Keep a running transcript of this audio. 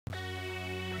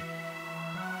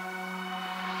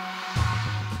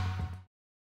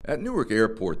At Newark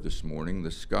Airport this morning,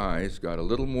 the skies got a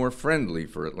little more friendly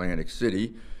for Atlantic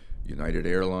City. United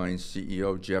Airlines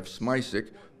CEO Jeff Smisek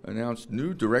announced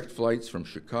new direct flights from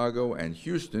Chicago and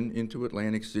Houston into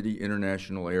Atlantic City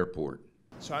International Airport.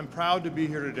 So I'm proud to be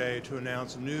here today to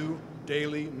announce new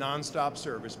daily nonstop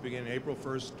service beginning April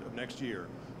 1st of next year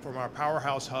from our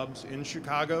powerhouse hubs in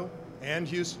Chicago and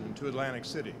Houston to Atlantic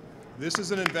City. This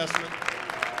is an investment.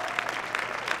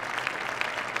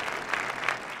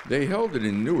 They held it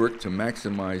in Newark to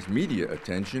maximize media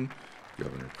attention.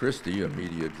 Governor Christie, a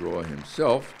media draw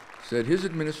himself, said his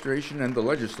administration and the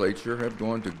legislature have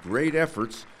gone to great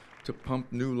efforts to pump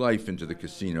new life into the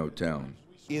casino town.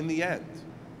 In the end,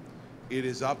 it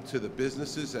is up to the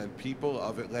businesses and people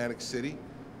of Atlantic City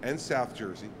and South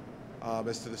Jersey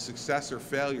as to the success or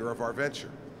failure of our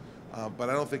venture. But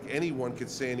I don't think anyone could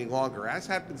say any longer, as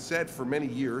had been said for many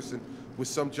years and with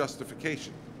some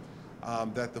justification,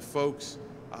 that the folks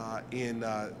in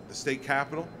the state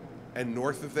capitol and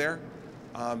north of there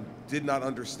did not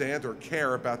understand or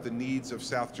care about the needs of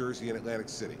South Jersey and Atlantic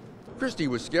City. Christie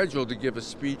was scheduled to give a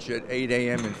speech at 8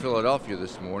 a.m. in Philadelphia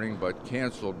this morning, but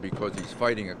canceled because he's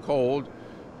fighting a cold.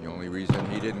 The only reason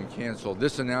he didn't cancel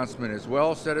this announcement as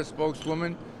well, said a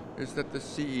spokeswoman, is that the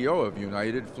CEO of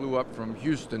United flew up from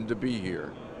Houston to be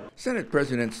here. Senate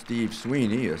President Steve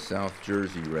Sweeney, a South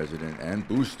Jersey resident and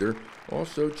booster,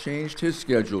 also changed his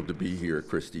schedule to be here,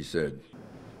 Christie said.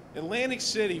 Atlantic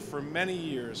City for many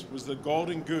years was the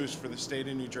golden goose for the state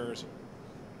of New Jersey.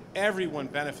 Everyone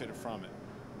benefited from it.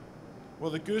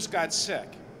 Well, the goose got sick,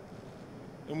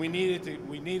 and we needed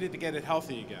to get it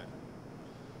healthy again.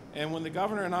 And when the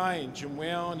governor and I and Jim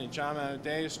Whalen and John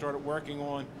Amadeus started working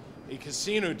on a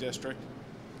casino district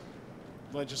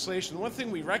legislation, one thing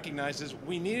we recognized is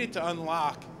we needed to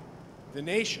unlock the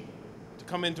nation to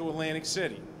come into Atlantic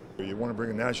City. You want to bring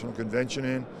a national convention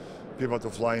in, people have to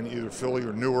fly in either Philly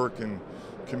or Newark and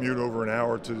commute over an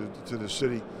hour to the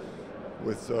city.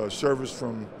 With service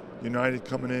from United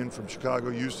coming in from Chicago,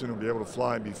 Houston, will be able to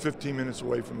fly and be 15 minutes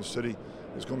away from the city.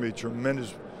 It's going to be a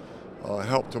tremendous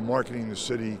help to marketing the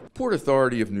city. Port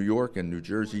Authority of New York and New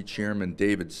Jersey Chairman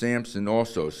David Sampson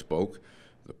also spoke.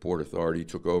 The Port Authority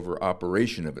took over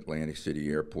operation of Atlantic City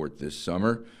Airport this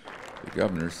summer. The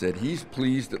governor said he's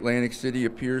pleased Atlantic City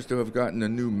appears to have gotten a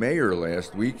new mayor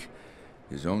last week.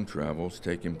 His own travels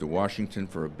take him to Washington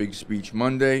for a big speech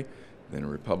Monday, then a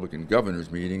Republican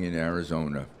governor's meeting in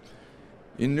Arizona.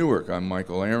 In Newark, I'm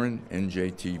Michael Aaron,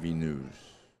 NJTV News.